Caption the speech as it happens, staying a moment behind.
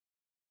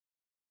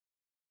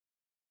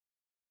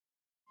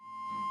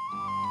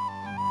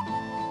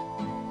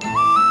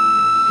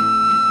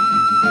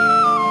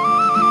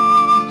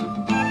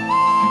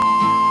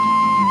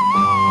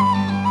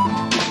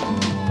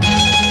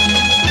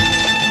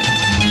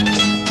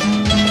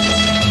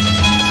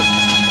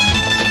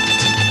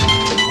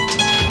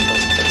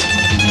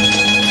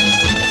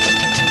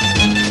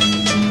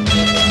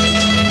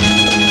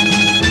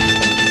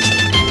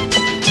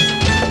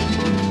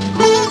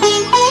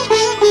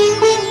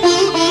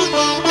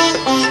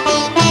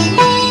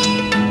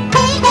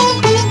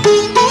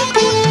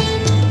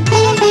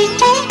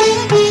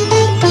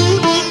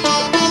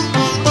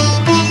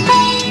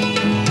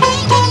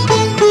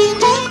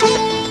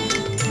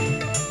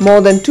More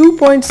than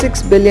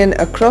 2.6 billion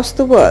across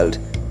the world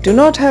do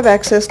not have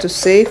access to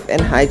safe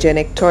and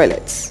hygienic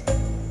toilets.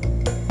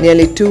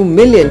 Nearly 2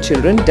 million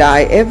children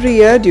die every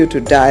year due to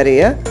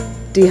diarrhea,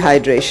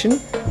 dehydration,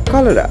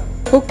 cholera,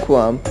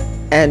 hookworm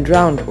and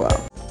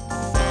roundworm.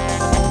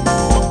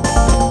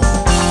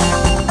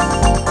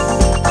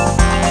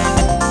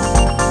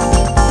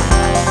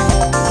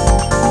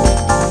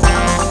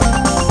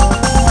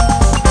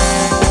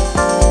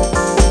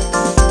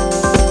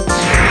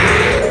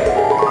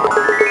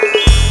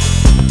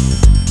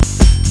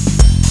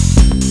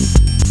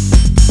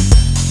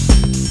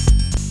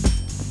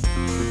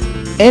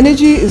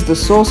 Energy is the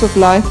source of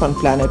life on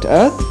planet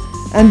Earth,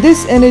 and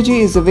this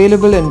energy is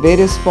available in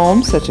various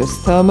forms such as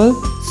thermal,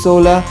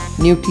 solar,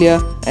 nuclear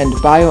and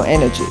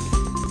bioenergy.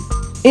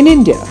 In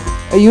India,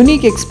 a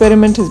unique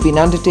experiment has been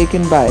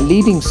undertaken by a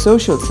leading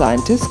social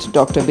scientist,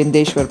 Dr.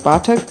 Bindeshwar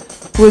Pathak,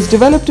 who has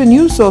developed a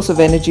new source of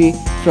energy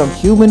from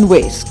human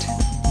waste.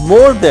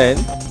 More than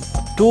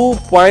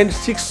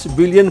 2.6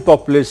 billion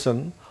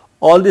population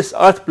on this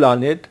Earth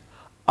planet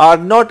are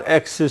not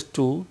access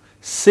to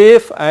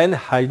safe and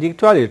hygienic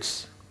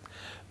toilets.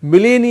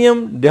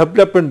 Millennium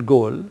Development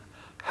Goal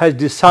has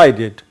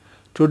decided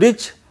to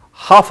reach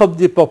half of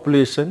the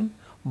population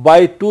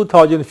by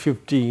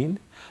 2015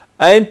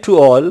 and to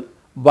all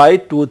by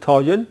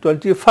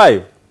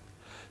 2025.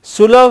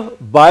 Sulabh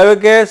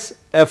biogas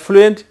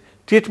effluent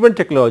treatment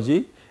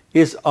technology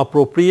is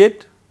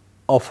appropriate,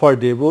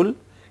 affordable,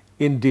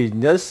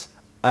 indigenous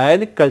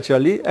and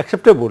culturally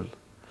acceptable.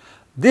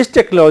 This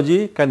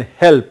technology can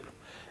help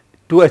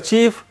to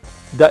achieve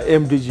the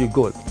MDG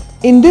goal.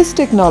 In this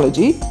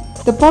technology,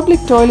 the public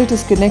toilet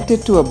is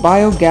connected to a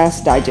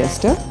biogas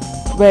digester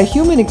where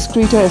human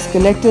excreta is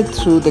collected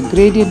through the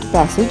gradient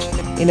passage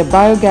in a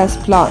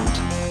biogas plant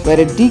where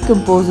it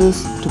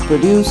decomposes to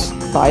produce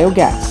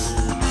biogas.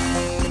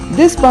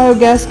 This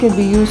biogas can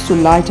be used to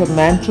light a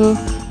mantle,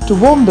 to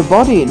warm the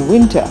body in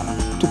winter,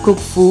 to cook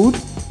food,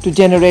 to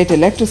generate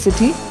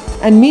electricity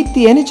and meet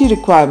the energy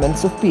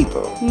requirements of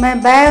people. मैं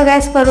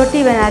biogas पर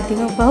रोटी बनाती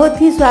हूँ,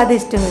 बहुत ही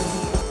स्वादिष्ट होती है।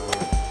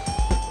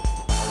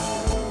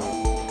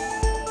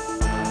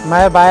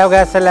 मैं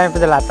biogas से लैंप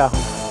जलाता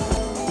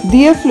हूँ।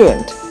 The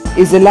effluent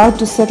is allowed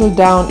to settle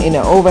down in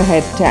an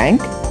overhead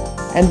tank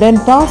and then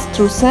pass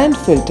through sand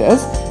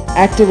filters,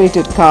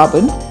 activated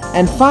carbon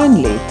and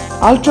finally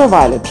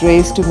ultraviolet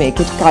rays to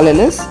make it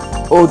colorless,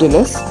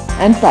 odorless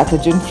and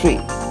pathogen free.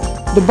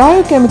 The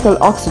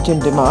biochemical oxygen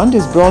demand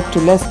is brought to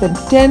less than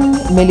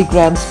 10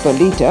 milligrams per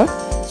liter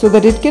so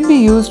that it can be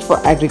used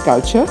for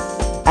agriculture,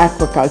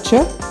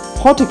 aquaculture,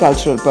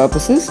 horticultural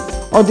purposes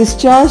or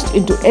discharged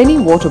into any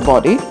water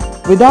body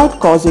without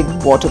causing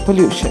water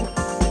pollution.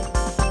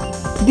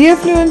 The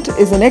effluent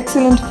is an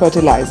excellent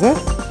fertilizer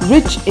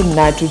rich in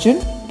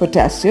nitrogen,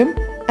 potassium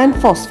and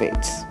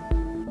phosphates.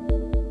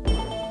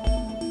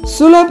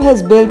 Sulabh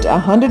has built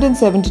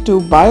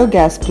 172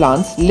 biogas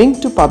plants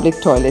linked to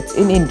public toilets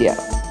in India.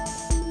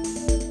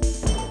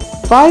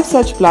 5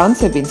 such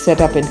plants have been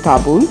set up in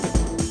Kabul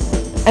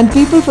and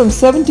people from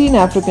 17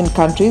 African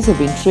countries have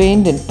been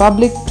trained in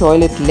public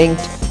toilet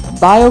linked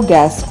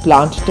biogas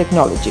plant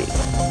technology.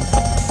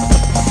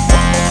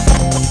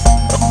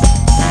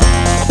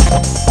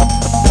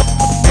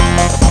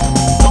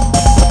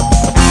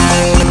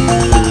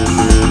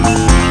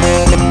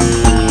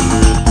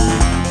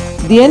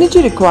 The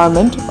energy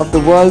requirement of the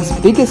world's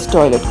biggest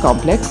toilet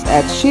complex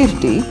at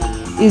Shirdi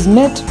is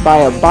met by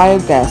a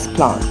biogas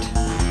plant.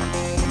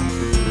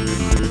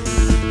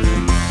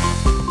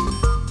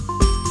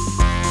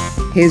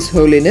 His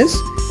Holiness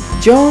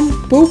John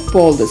Pope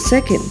Paul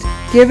II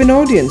gave an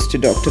audience to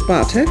Dr.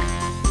 Pathak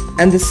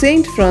and the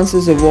St.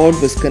 Francis Award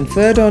was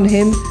conferred on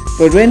him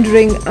for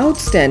rendering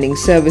outstanding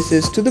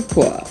services to the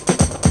poor.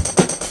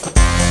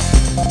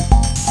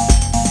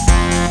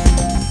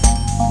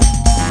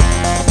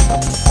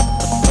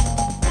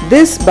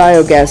 This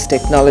biogas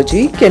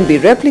technology can be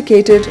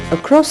replicated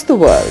across the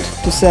world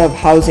to serve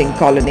housing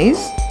colonies,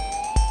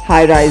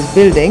 high-rise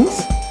buildings,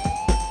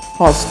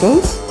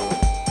 hostels,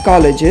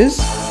 colleges,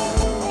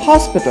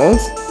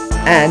 hospitals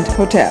and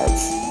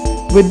hotels.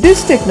 With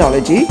this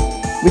technology,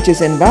 which is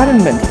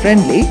environment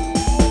friendly,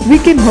 we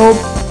can hope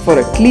for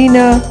a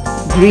cleaner,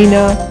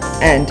 greener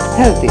and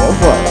healthier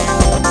world.